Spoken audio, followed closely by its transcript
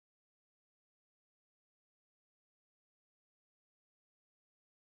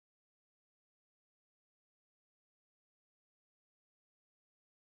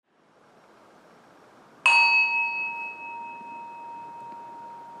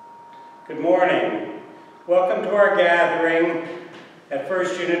Good morning. Welcome to our gathering at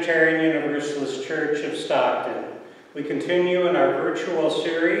First Unitarian Universalist Church of Stockton. We continue in our virtual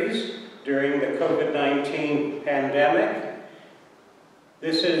series during the COVID-19 pandemic.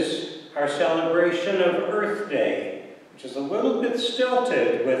 This is our celebration of Earth Day, which is a little bit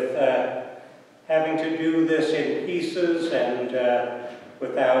stilted with having to do this in pieces and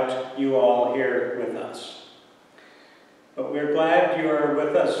without you all here with us. But we're glad you are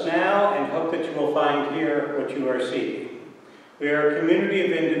with us now and hope that you will find here what you are seeking. We are a community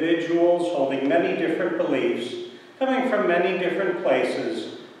of individuals holding many different beliefs, coming from many different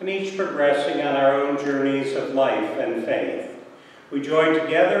places, and each progressing on our own journeys of life and faith. We join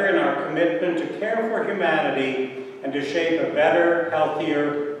together in our commitment to care for humanity and to shape a better,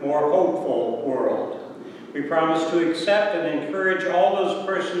 healthier, more hopeful world. We promise to accept and encourage all those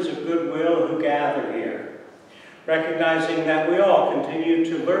persons of goodwill who gather here, recognizing that we all continue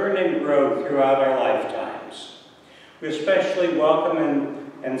to learn and grow throughout our lifetimes. We especially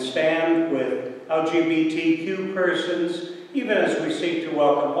welcome and stand with LGBTQ persons, even as we seek to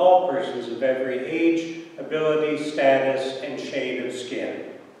welcome all persons of every age, ability, status, and shade of skin.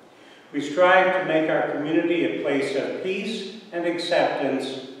 We strive to make our community a place of peace and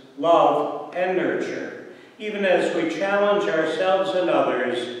acceptance, love and nurture, even as we challenge ourselves and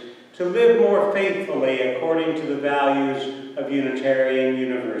others to live more faithfully according to the values of Unitarian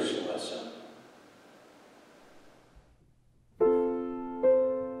Universalism.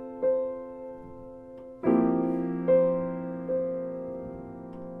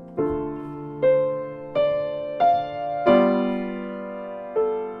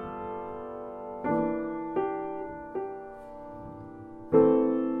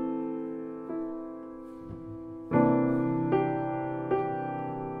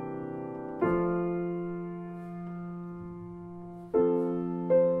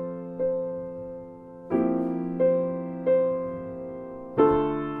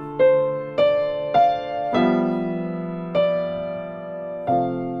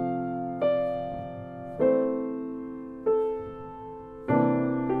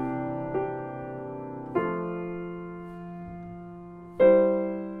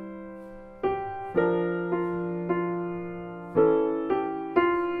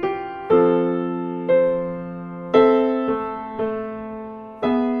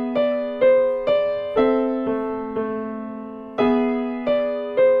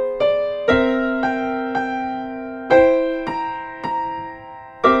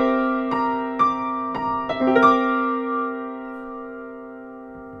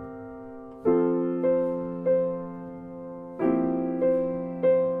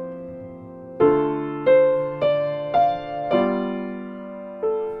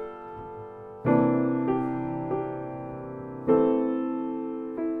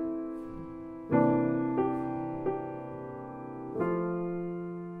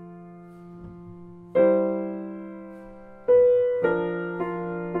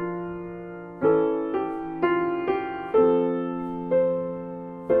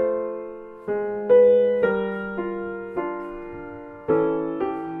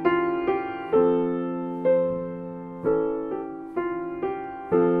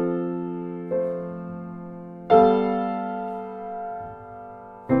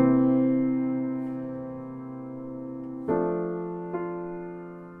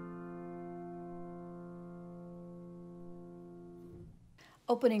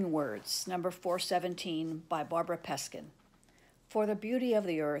 Opening Words, number 417 by Barbara Peskin. For the beauty of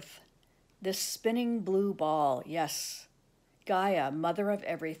the earth, this spinning blue ball, yes, Gaia, mother of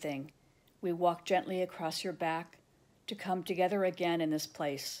everything, we walk gently across your back to come together again in this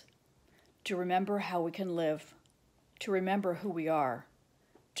place, to remember how we can live, to remember who we are,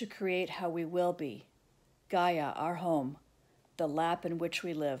 to create how we will be. Gaia, our home, the lap in which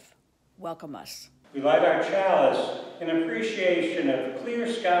we live. Welcome us. We light our chalice in appreciation of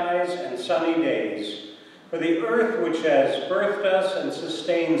clear skies and sunny days, for the earth which has birthed us and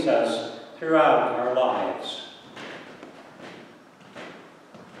sustains us throughout our lives.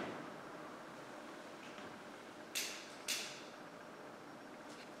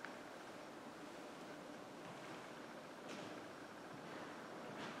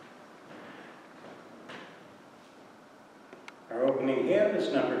 Our opening hymn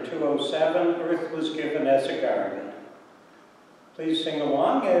is number 207, Earth Was Given as a Garden. Please sing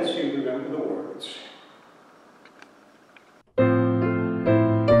along as you remember the words.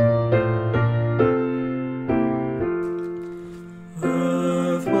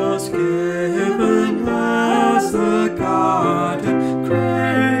 Earth was given as a garden,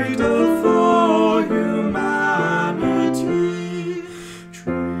 cradle for humanity,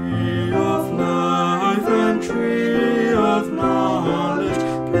 tree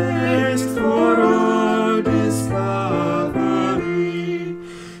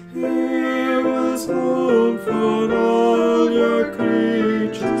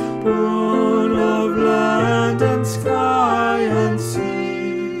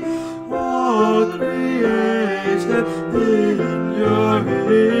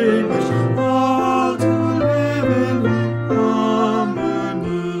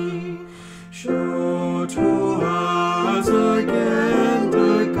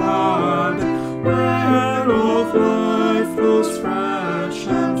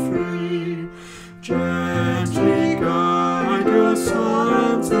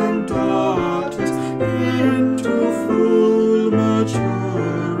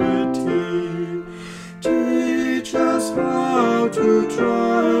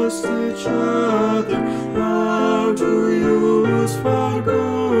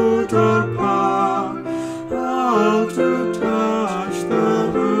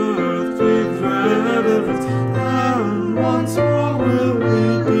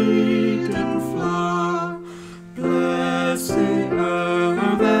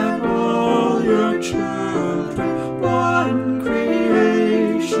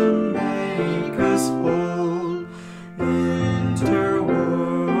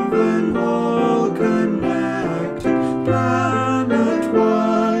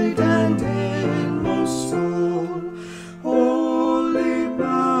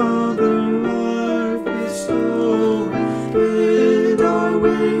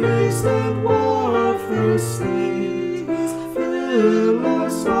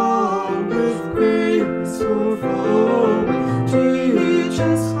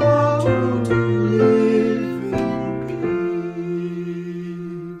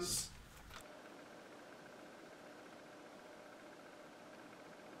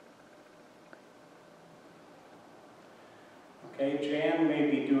Okay, Jan may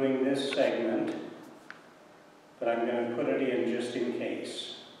be doing this segment, but I'm going to put it in just in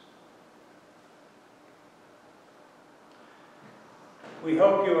case. We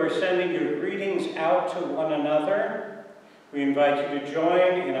hope you are sending your greetings out to one another. We invite you to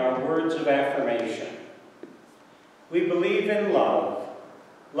join in our words of affirmation. We believe in love.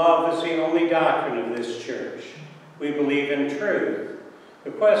 Love is the only doctrine of this church. We believe in truth.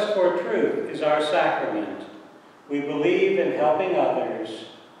 The quest for truth is our sacrament. We believe in helping others,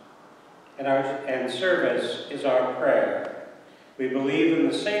 and service is our prayer. We believe in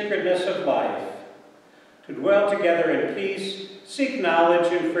the sacredness of life. To dwell together in peace, seek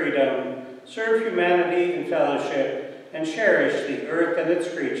knowledge and freedom, serve humanity in fellowship, and cherish the earth and its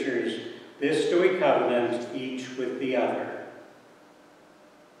creatures, this do we covenant each with the other.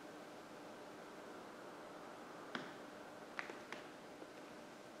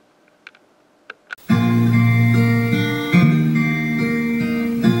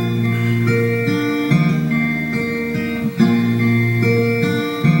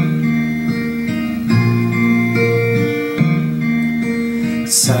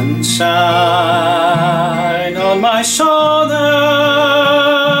 Sunshine on my shoulders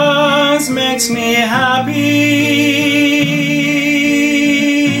makes me happy.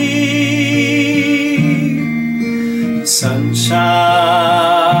 Sunshine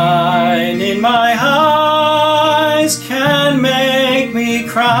in my eyes can make me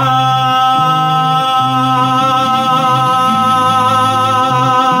cry.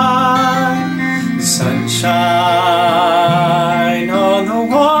 Sunshine on the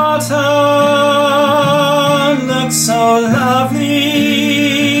water looks so lovely.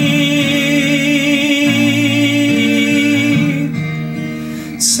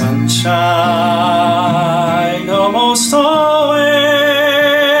 Sunshine almost always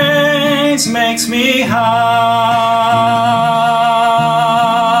makes me high.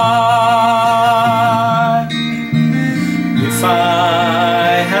 If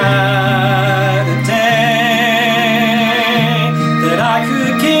I had a day that I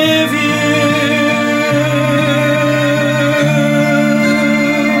could give you,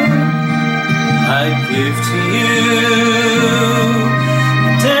 I'd give to you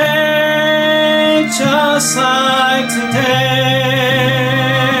a day just like today.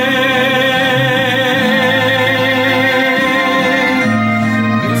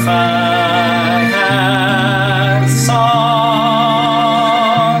 If I had a song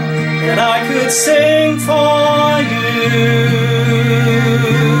that I could sing for you,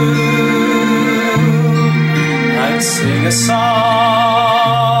 I'd sing a song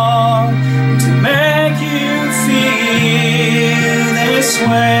to make you feel this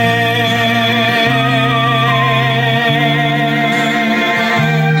way.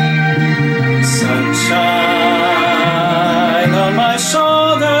 Sunshine on my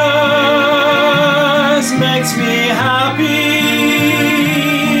shoulders makes me happy.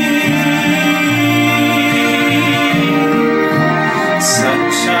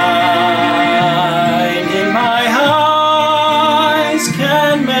 Sunshine in my eyes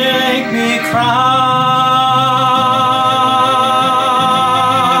can make me cry.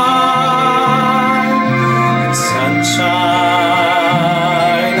 Sunshine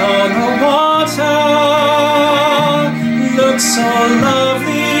on the water looks so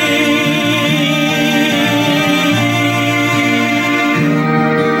lovely.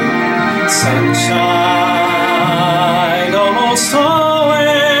 Sunshine almost always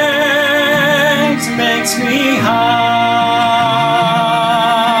makes me high.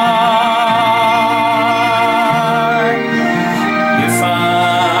 If I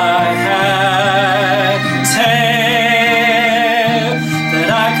had a tale that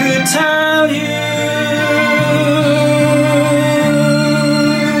I could tell you,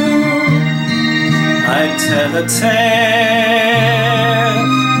 I'd tell a tale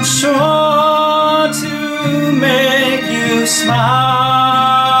sure to make you smile.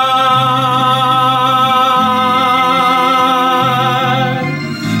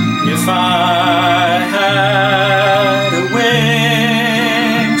 If I had a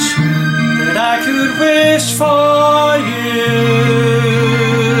wish that I could wish for you,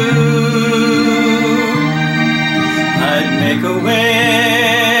 I'd make a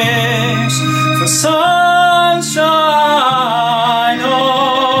wish for sunshine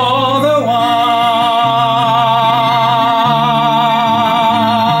all the while.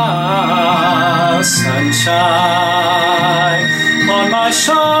 Sunshine on my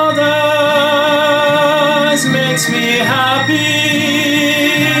shoulders makes me happy.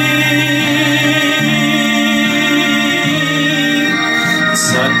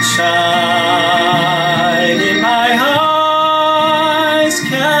 Sunshine in my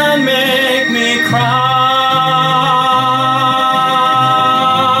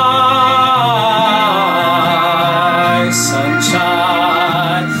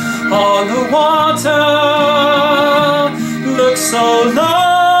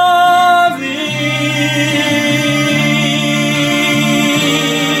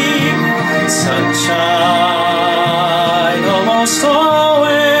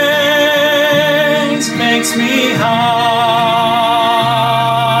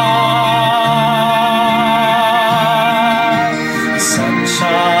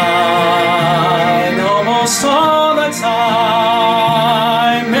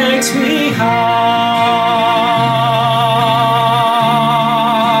makes me high.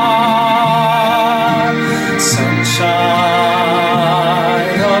 Sunshine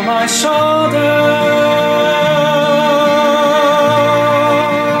on my shoulders.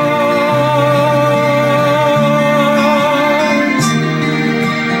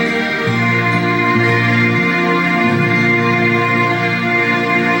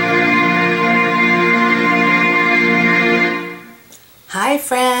 Hi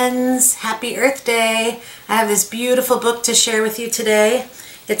friends, happy Earth Day. I have this beautiful book to share with you today.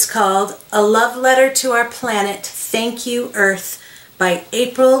 It's called A Love Letter to Our Planet, Thank You Earth by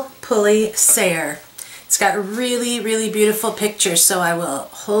April Pulley Sayre. It's got really, really beautiful pictures, so I will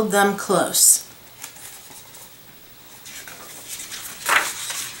hold them close.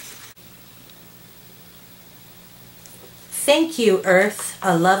 Thank you, Earth,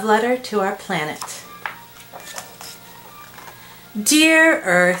 a love letter to our planet. Dear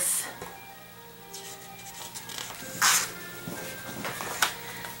Earth,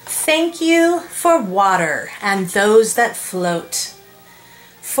 thank you for water and those that float,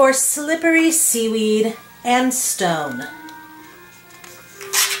 for slippery seaweed and stone.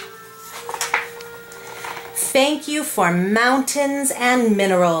 Thank you for mountains and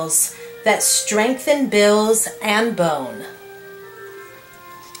minerals that strengthen bills and bone.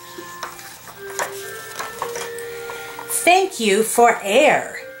 Thank you for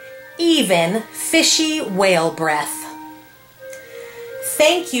air, even fishy whale breath.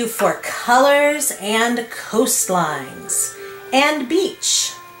 Thank you for colors and coastlines and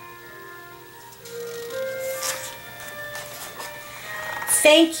beach.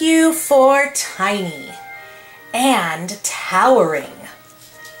 Thank you for tiny and towering.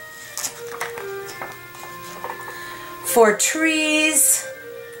 For trees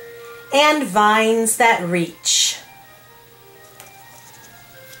and vines that reach.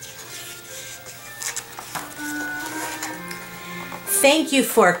 Thank you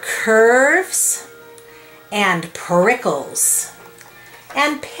for curves and prickles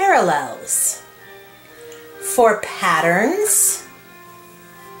and parallels, for patterns,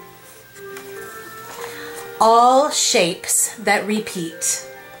 all shapes that repeat.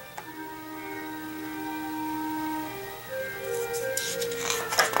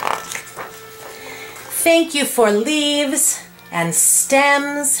 Thank you for leaves and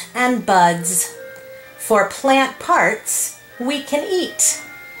stems and buds, for plant parts we can eat.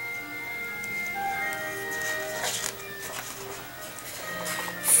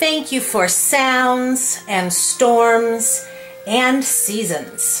 Thank you for sounds and storms and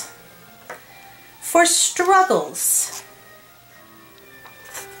seasons, for struggles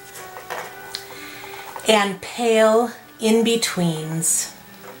and pale in-betweens.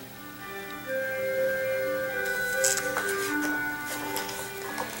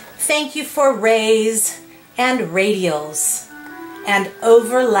 Thank you for rays and radials and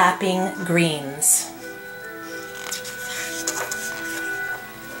overlapping greens.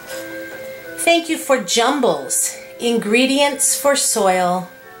 Thank you for jumbles, ingredients for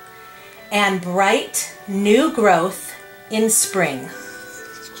soil, and bright new growth in spring.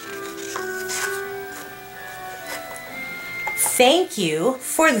 Thank you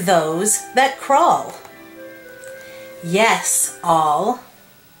for those that crawl. Yes, all.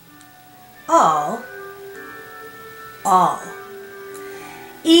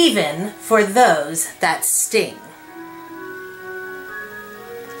 Even for those that sting.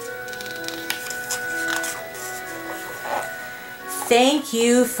 Thank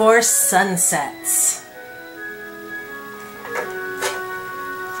you for sunsets.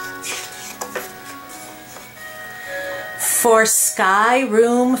 For sky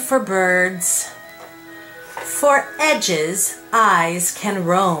room for birds, for edges eyes can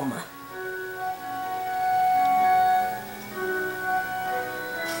roam.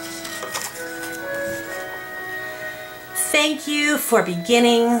 Thank you for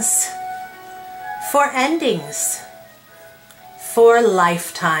beginnings, for endings, for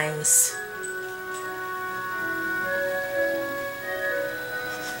lifetimes.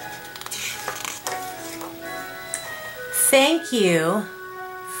 Thank you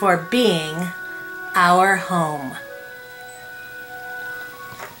for being our home.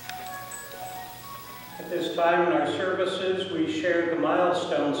 At this time in our services, we share the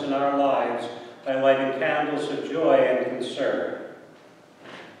milestones in our lives by lighting candles of joy and concern.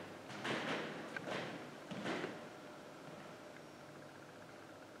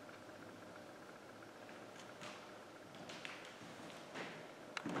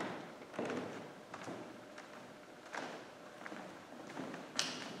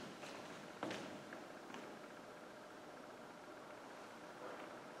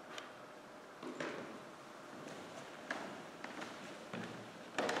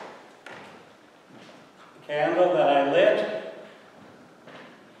 candle that I lit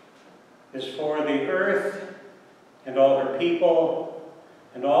is for the earth and all her people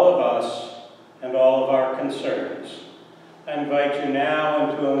and all of us and all of our concerns. I invite you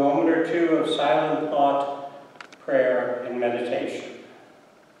now into a moment or two of silent thought, prayer, and meditation.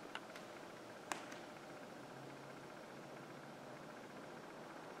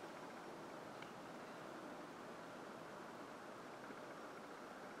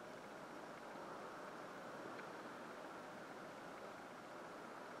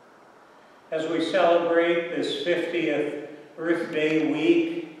 As we celebrate this 50th Earth Day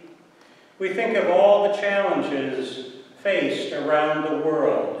week, we think of all the challenges faced around the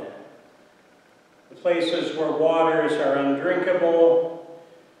world. The places where waters are undrinkable,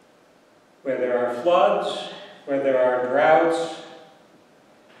 where there are floods, where there are droughts,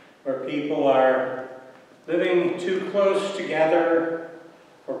 where people are living too close together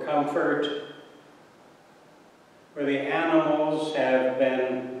for comfort, where the animals have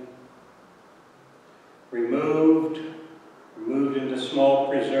been removed into small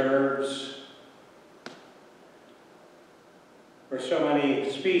preserves, where so many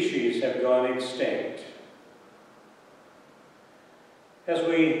species have gone extinct. As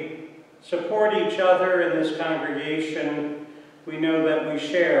we support each other in this congregation, we know that we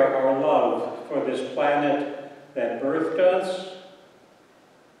share our love for this planet that birthed us.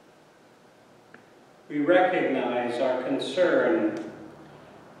 We recognize our concern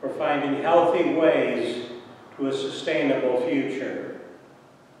for finding healthy ways to a sustainable future.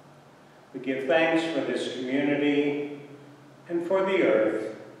 We give thanks for this community and for the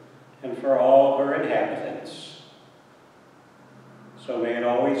earth and for all her inhabitants. So may it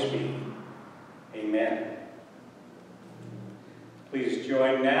always be. Amen. Please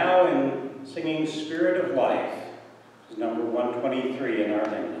join now in singing Spirit of Life, which is number 123 in our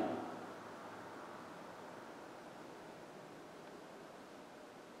hymnal.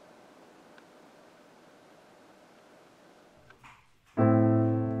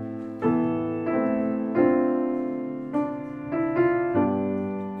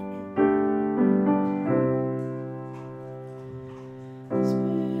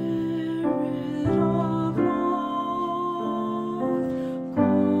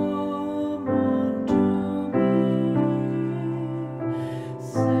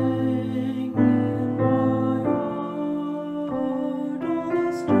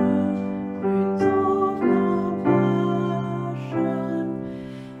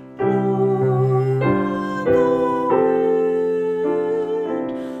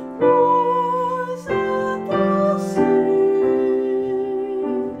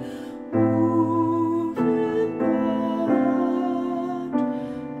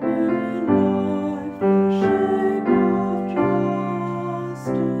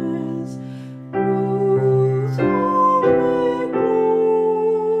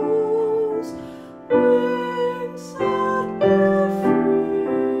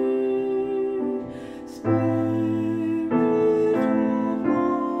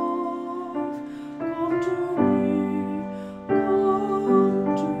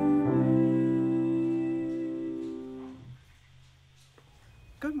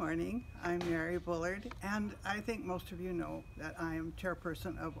 And I think most of you know that I am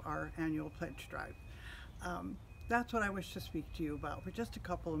chairperson of our annual pledge drive. That's what I wish to speak to you about for just a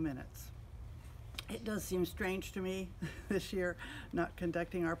couple of minutes. It does seem strange to me this year not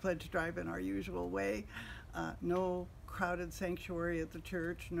conducting our pledge drive in our usual way. No crowded sanctuary at the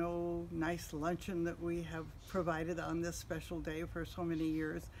church, no nice luncheon that we have provided on this special day for so many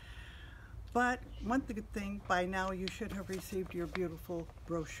years. But one good thing, by now you should have received your beautiful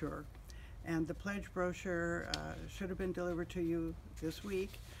brochure. And the pledge brochure should have been delivered to you this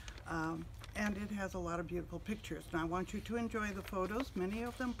week. And it has a lot of beautiful pictures. Now I want you to enjoy the photos, many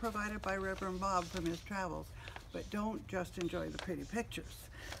of them provided by Reverend Bob from his travels, but don't just enjoy the pretty pictures.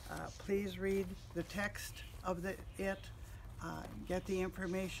 Please read the text of it, get the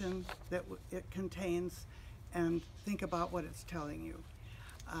information that it contains, and think about what it's telling you.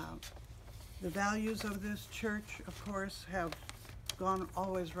 The values of this church, of course, have gone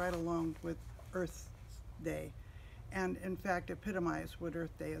always right along with Earth Day, and in fact epitomize what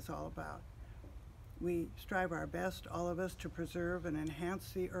Earth Day is all about. We strive our best, all of us, to preserve and enhance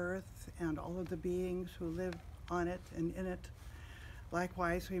the earth and all of the beings who live on it and in it.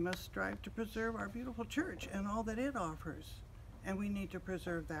 Likewise, we must strive to preserve our beautiful church and all that it offers, and we need to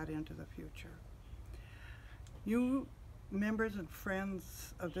preserve that into the future. You members and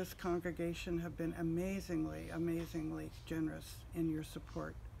friends of this congregation have been amazingly, amazingly generous in your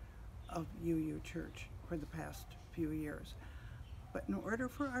support of UU Church for the past few years. But in order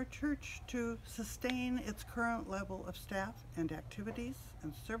for our church to sustain its current level of staff and activities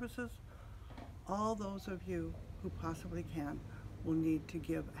and services, all those of you who possibly can will need to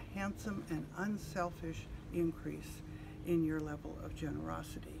give a handsome and unselfish increase in your level of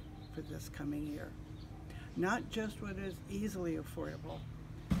generosity for this coming year. Not just what is easily affordable,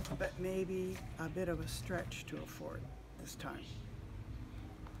 but maybe a bit of a stretch to afford this time.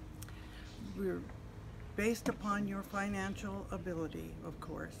 We're based upon your financial ability, of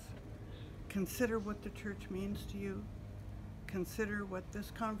course. Consider what the church means to you. Consider what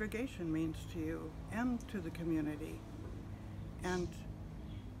this congregation means to you and to the community. And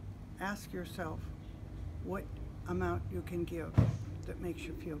ask yourself what amount you can give that makes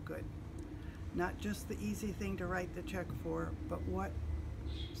you feel good. Not just the easy thing to write the check for, but what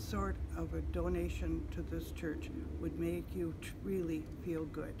sort of a donation to this church would make you really feel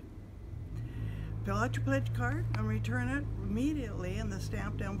good. Fill out your pledge card and return it immediately in the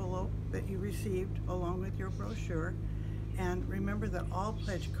stamped envelope that you received along with your brochure. And remember that all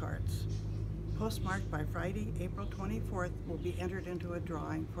pledge cards postmarked by Friday, April 24th will be entered into a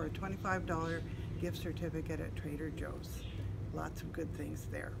drawing for a $25 gift certificate at Trader Joe's. Lots of good things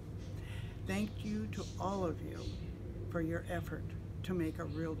there. Thank you to all of you for your effort to make a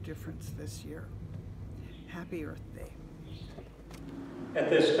real difference this year. Happy Earth Day. At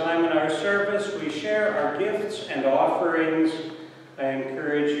this time in our service, we share our gifts and offerings. I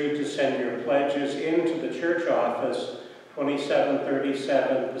encourage you to send your pledges into the church office,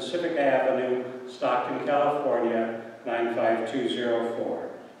 2737 Pacific Avenue, Stockton, California, 95204.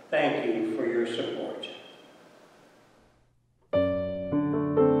 Thank you for your support.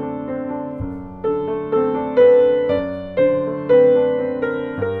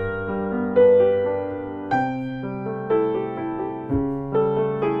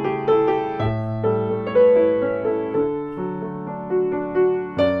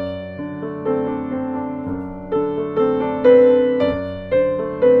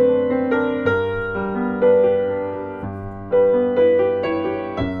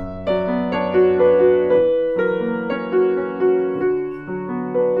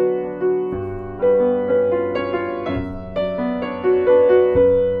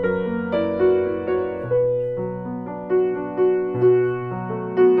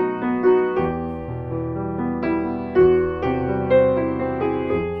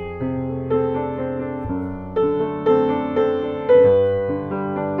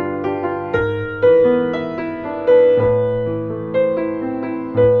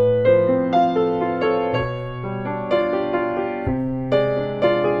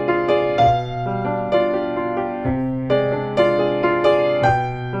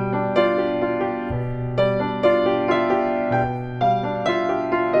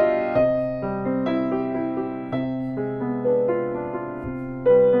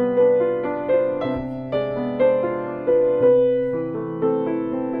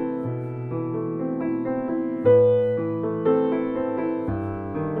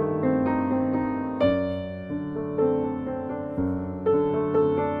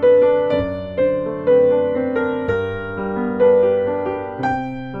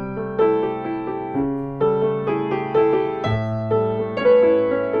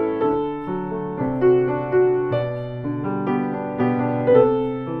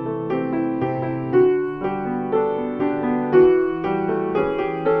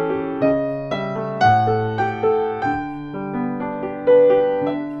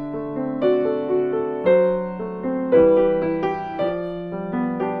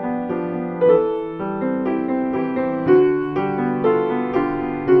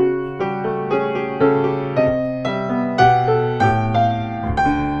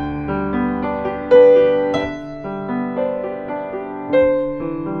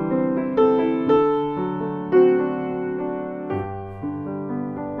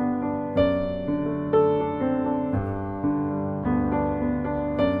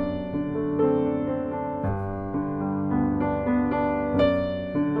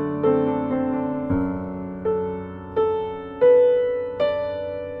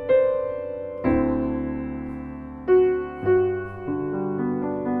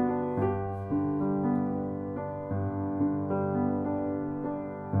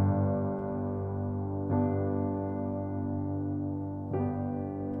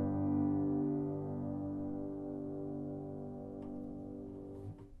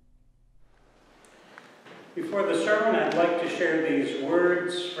 Before the sermon, I'd like to share these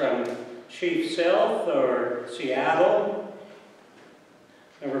words from Chief South, or Seattle,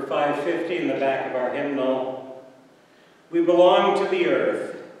 number 550 in the back of our hymnal. We belong to the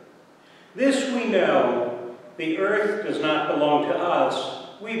earth. This we know, the earth does not belong to us,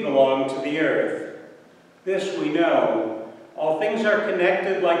 we belong to the earth. This we know. All things are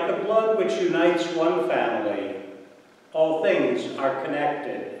connected like the blood which unites one family. All things are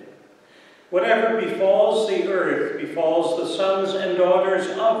connected. Whatever befalls the earth befalls the sons and daughters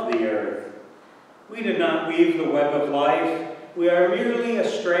of the earth. We did not weave the web of life. We are merely a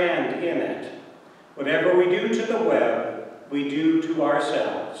strand in it. Whatever we do to the web, we do to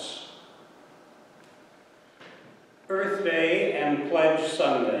ourselves. Earth Day and Pledge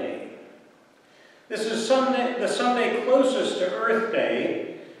Sunday. This is the Sunday closest to Earth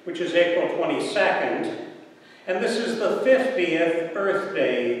Day, which is April 22nd, and this is the 50th Earth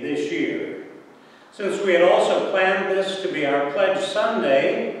Day this year. Since we had also planned this to be our Pledge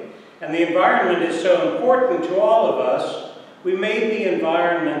Sunday, and the environment is so important to all of us, we made the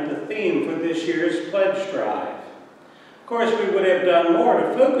environment the theme for this year's pledge drive. Of course, we would have done more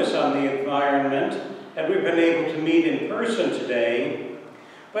to focus on the environment had we been able to meet in person today,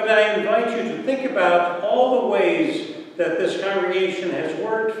 but I invite you to think about all the ways that this congregation has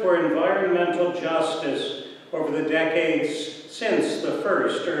worked for environmental justice over the decades since the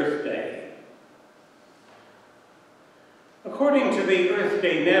first Earth Day. According to the Earth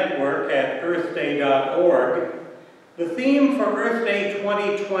Day Network at earthday.org, the theme for Earth Day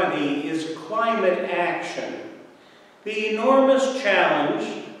 2020 is climate action. The enormous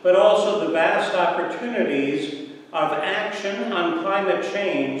challenge, but also the vast opportunities of action on climate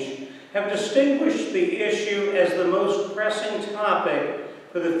change have distinguished the issue as the most pressing topic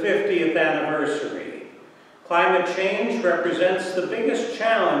for the 50th anniversary. Climate change represents the biggest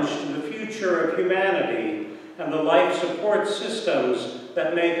challenge to the future of humanity and the life support systems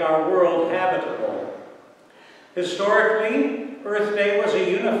that make our world habitable. Historically, Earth Day was a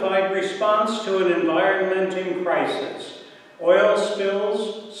unified response to an environment in crisis. Oil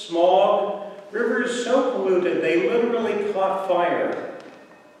spills, smog, rivers so polluted they literally caught fire.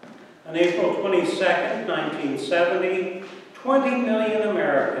 On April 22nd, 1970, 20 million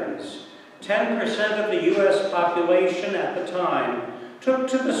Americans, 10% of the U.S. population at the time, took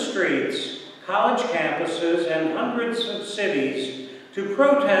to the streets, college campuses, and hundreds of cities to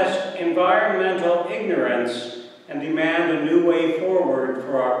protest environmental ignorance and demand a new way forward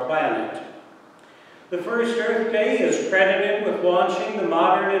for our planet. The first Earth Day is credited with launching the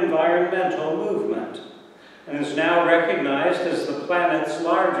modern environmental movement and is now recognized as the planet's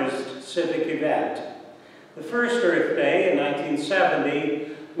largest civic event. The first Earth Day in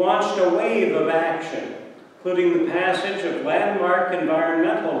 1970 launched a wave of action, including the passage of landmark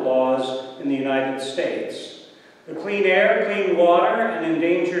environmental laws in the United States. The Clean Air, Clean Water, and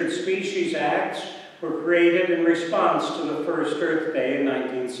Endangered Species Acts were created in response to the first Earth Day in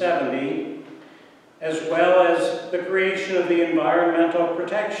 1970, as well as the creation of the Environmental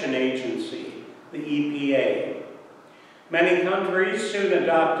Protection Agency, the EPA. Many countries soon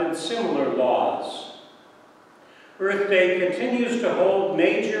adopted similar laws. Earth Day continues to hold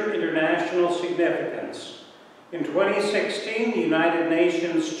major international significance. In 2016, the United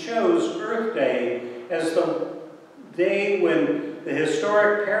Nations chose Earth Day as the day when the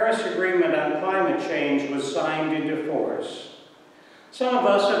historic Paris Agreement on Climate Change was signed into force. Some of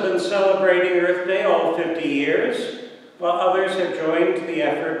us have been celebrating Earth Day all 50 years, while others have joined the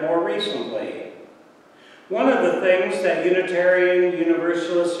effort more recently. One of the things that Unitarian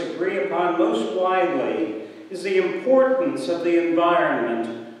Universalists agree upon most widely is the importance of the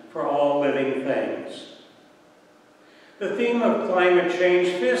environment for all living things. The theme of climate change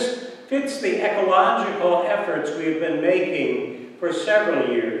fits the ecological efforts we have been making for several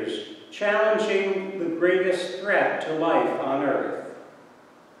years, challenging the greatest threat to life on Earth.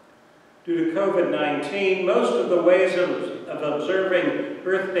 Due to COVID-19, most of the ways of observing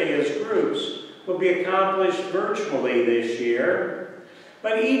Earth Day as groups will be accomplished virtually this year,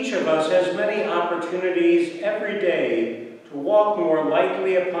 but each of us has many opportunities every day to walk more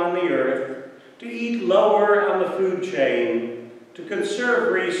lightly upon the earth, to eat lower on the food chain, to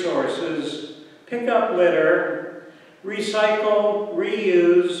conserve resources, pick up litter, recycle,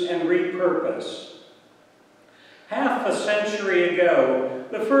 reuse, and repurpose. Half a century ago,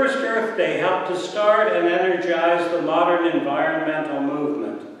 the first Earth Day helped to start and energize the modern environmental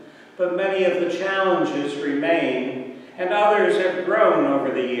movement, but many of the challenges remain, and others have grown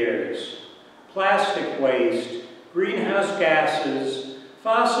over the years. Plastic waste, greenhouse gases,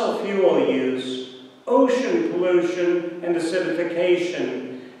 fossil fuel use, ocean pollution, and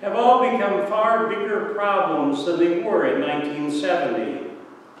acidification have all become far bigger problems than they were in 1970.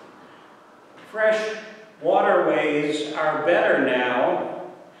 Fresh waterways are better now,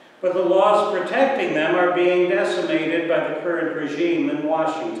 but the laws protecting them are being decimated by the current regime in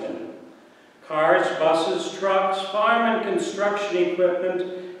Washington. Cars, buses, trucks, farm and construction equipment,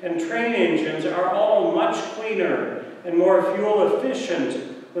 and train engines are all much cleaner and more fuel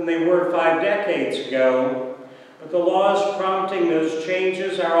efficient than they were 5 decades ago, but the laws prompting those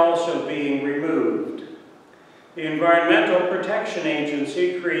changes are also being removed. The Environmental Protection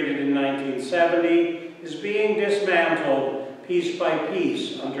Agency, created in 1970, is being dismantled piece by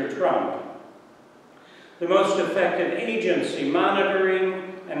piece under Trump. The most effective agency monitoring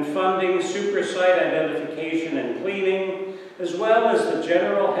and funding supersite identification and cleaning, as well as the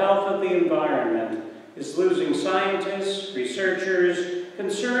general health of the environment, is losing scientists, researchers,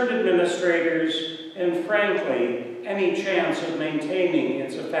 concerned administrators, and frankly, any chance of maintaining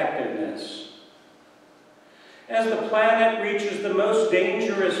its effectiveness. As the planet reaches the most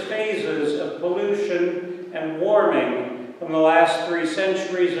dangerous phases of pollution and warming from the last 3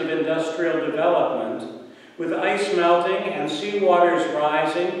 centuries of industrial development, with ice melting and seawaters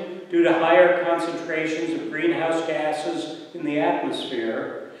rising due to higher concentrations of greenhouse gases in the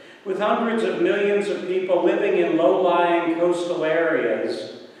atmosphere, with hundreds of millions of people living in low-lying coastal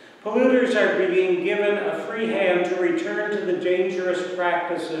areas, polluters are being given a free hand to return to the dangerous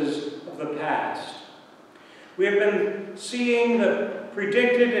practices of the past. We have been seeing the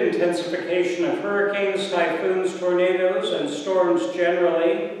predicted intensification of hurricanes, typhoons, tornadoes, and storms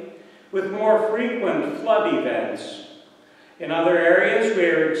generally, with more frequent flood events. In other areas, we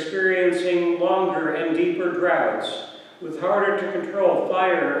are experiencing longer and deeper droughts, with harder to control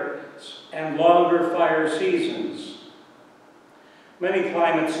fires and longer fire seasons. Many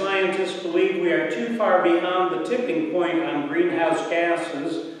climate scientists believe we are too far beyond the tipping point on greenhouse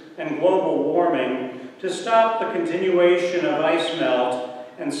gases and global warming to stop the continuation of ice melt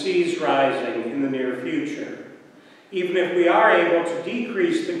and seas rising in the near future. Even if we are able to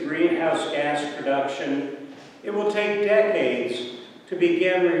decrease the greenhouse gas production, it will take decades to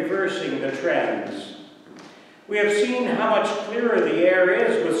begin reversing the trends. We have seen how much clearer the air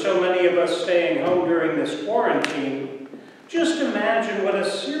is with so many of us staying home during this quarantine. Just imagine what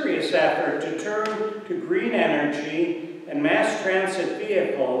a serious effort to turn to green energy and mass transit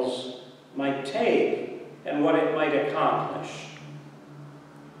vehicles might take and what it might accomplish.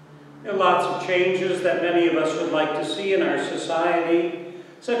 There are lots of changes that many of us would like to see in our society,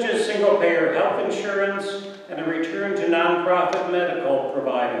 such as single-payer health insurance and a return to nonprofit medical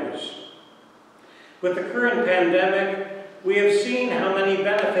providers. With the current pandemic, we have seen how many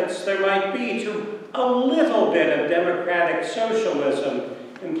benefits there might be to a little bit of democratic socialism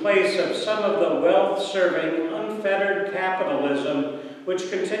in place of some of the wealth-serving, unfettered capitalism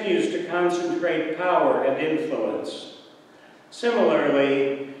which continues to concentrate power and influence.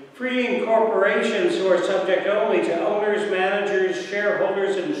 Similarly, freeing corporations who are subject only to owners, managers,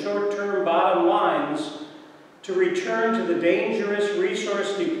 shareholders, and short-term bottom lines to return to the dangerous,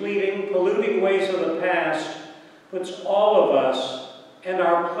 resource-depleting, polluting ways of the past puts all of us and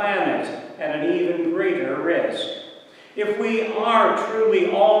our planet at an even greater risk. If we are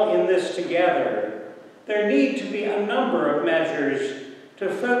truly all in this together, there need to be a number of measures to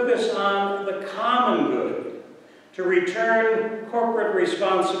focus on the common good, to return corporate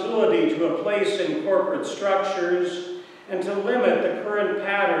responsibility to a place in corporate structures, and to limit the current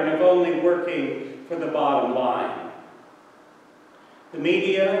pattern of only working for the bottom line. The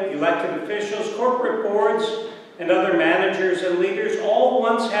media, elected officials, corporate boards, and other managers and leaders all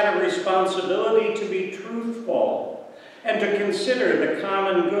once had a responsibility to be truthful and to consider the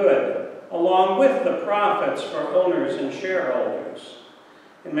common good, along with the profits for owners and shareholders.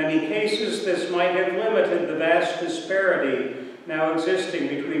 In many cases, this might have limited the vast disparity now existing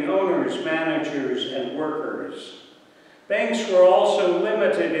between owners, managers, and workers. Banks were also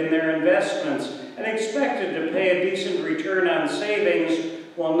limited in their investments and expected to pay a decent return on savings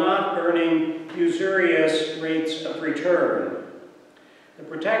while not earning usurious rates of return. The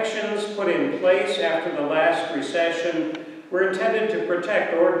protections put in place after the last recession were intended to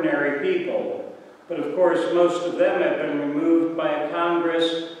protect ordinary people, but of course most of them have been removed by a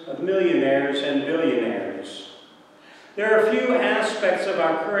Congress of millionaires and billionaires. There are few aspects of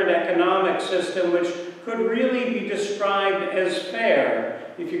our current economic system which could really be described as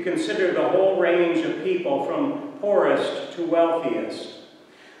fair if you consider the whole range of people from poorest to wealthiest.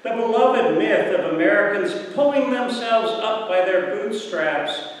 The beloved myth of Americans pulling themselves up by their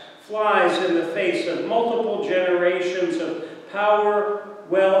bootstraps flies in the face of multiple generations of power,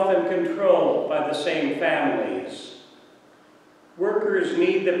 wealth, and control by the same families. Workers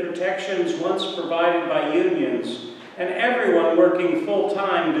need the protections once provided by unions, and everyone working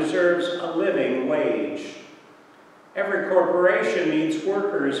full-time deserves a living wage. Every corporation needs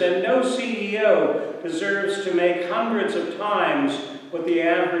workers, and no CEO deserves to make hundreds of times what the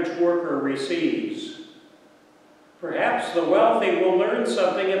average worker receives. Perhaps the wealthy will learn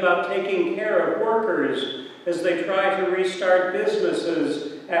something about taking care of workers as they try to restart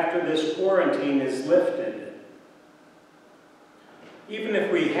businesses after this quarantine is lifted. Even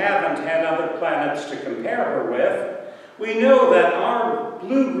if we haven't had other planets to compare her with, we know that our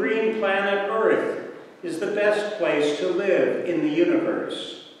blue-green planet Earth is the best place to live in the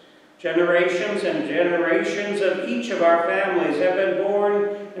universe. Generations and generations of each of our families have been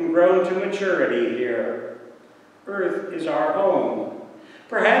born and grown to maturity here. Earth is our home,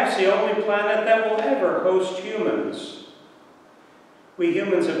 perhaps the only planet that will ever host humans. We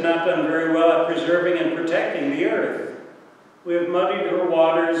humans have not done very well at preserving and protecting the Earth. We have muddied her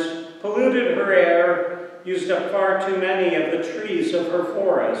waters, polluted her air, used up far too many of the trees of her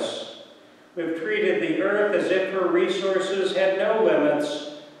forests. We've treated the Earth as if her resources had no limits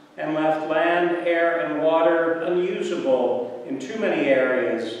and left land, air, and water unusable in too many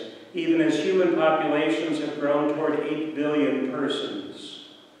areas, even as human populations have grown toward 8 billion persons.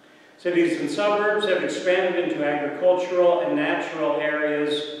 Cities and suburbs have expanded into agricultural and natural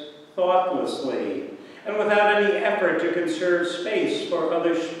areas thoughtlessly and without any effort to conserve space for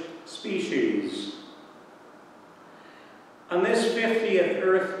other species. On this 50th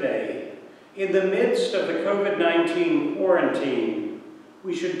Earth Day, in the midst of the COVID-19 quarantine,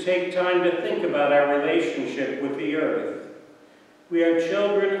 we should take time to think about our relationship with the Earth. We are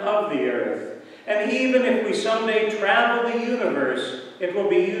children of the Earth, and even if we someday travel the universe, it will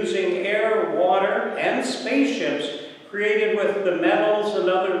be using air, water, and spaceships created with the metals and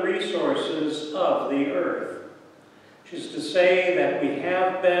other resources of the Earth. Which is to say that we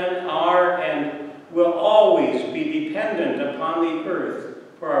have been, are, and will always be dependent upon the Earth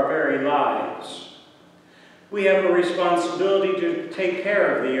for our very lives. We have a responsibility to take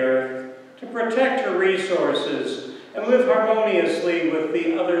care of the Earth, to protect her resources, and live harmoniously with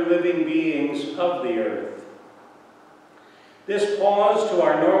the other living beings of the Earth. This pause to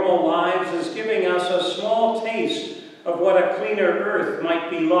our normal lives is giving us a small taste of what a cleaner Earth might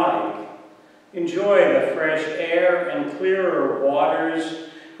be like. Enjoy the fresh air and clearer waters,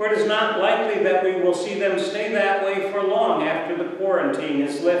 for it is not likely that we will see them stay that way for long after the quarantine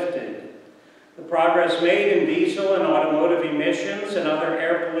is lifted. The progress made in diesel and automotive emissions and other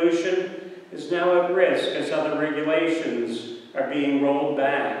air pollution is now at risk as other regulations are being rolled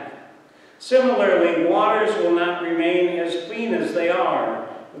back. Similarly, waters will not remain as clean as they are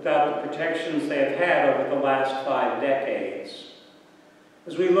without the protections they have had over the last 5 decades.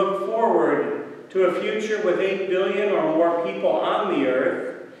 As we look forward to a future with 8 billion or more people on the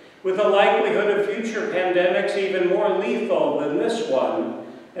Earth, with the likelihood of future pandemics even more lethal than this one,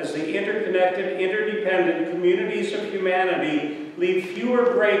 as the interconnected, interdependent communities of humanity leave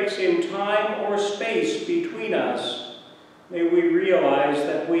fewer breaks in time or space between us, may we realize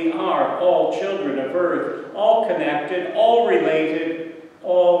that we are all children of Earth, all connected, all related,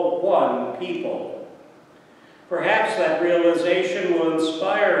 all one people. Perhaps that realization will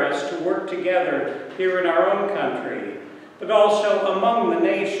inspire us to work together here in our own country, but also among the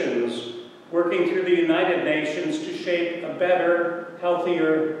nations, working through the United Nations to shape a better,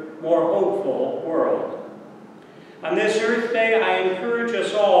 healthier, more hopeful world. On this Earth Day, I encourage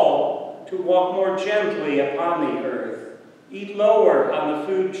us all to walk more gently upon the earth, eat lower on the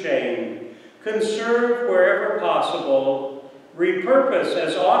food chain, conserve wherever possible, repurpose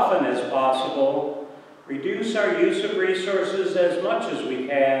as often as possible, reduce our use of resources as much as we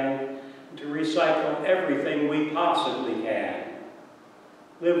can, and to recycle everything we possibly can.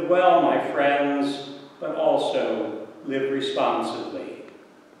 Live well, my friends, but also live responsibly.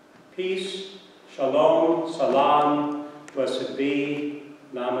 Peace, shalom, salam, blessed be,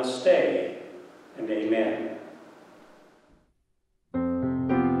 namaste, and amen.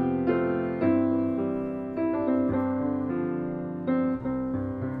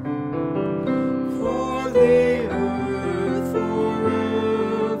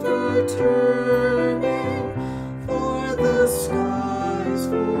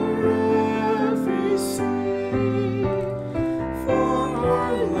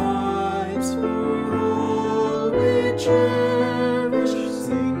 Cherish,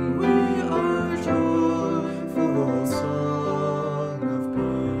 sing we our joy.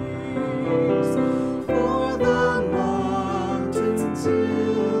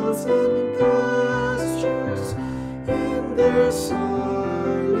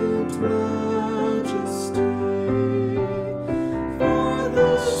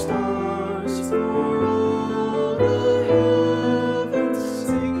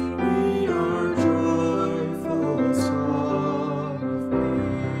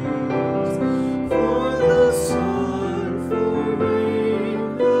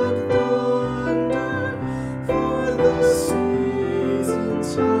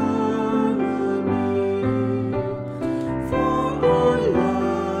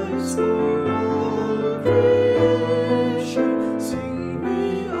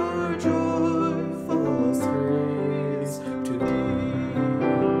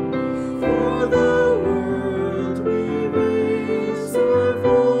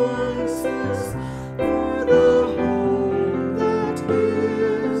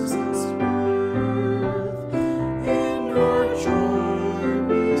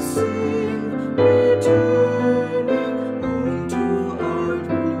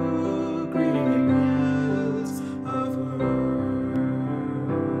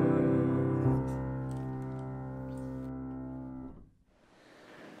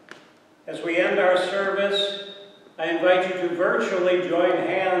 virtually join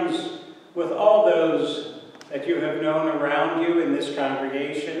hands with all those that you have known around you in this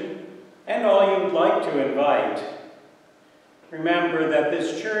congregation and all you'd like to invite. Remember that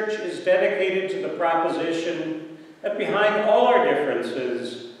this church is dedicated to the proposition that behind all our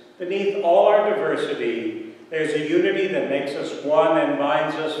differences, beneath all our diversity, there's a unity that makes us one and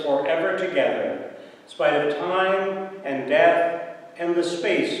binds us forever together, in spite of time and death and the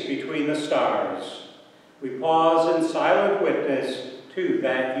space between the stars. We pause in silent witness to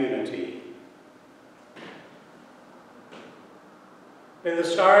that unity. May the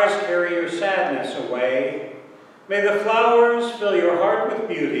stars carry your sadness away. May the flowers fill your heart with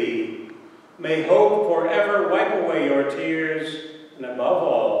beauty. May hope forever wipe away your tears. And above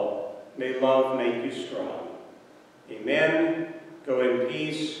all, may love make you strong. Amen. Go in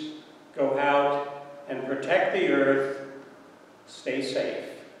peace. Go out and protect the earth. Stay safe.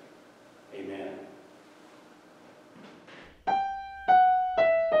 Amen.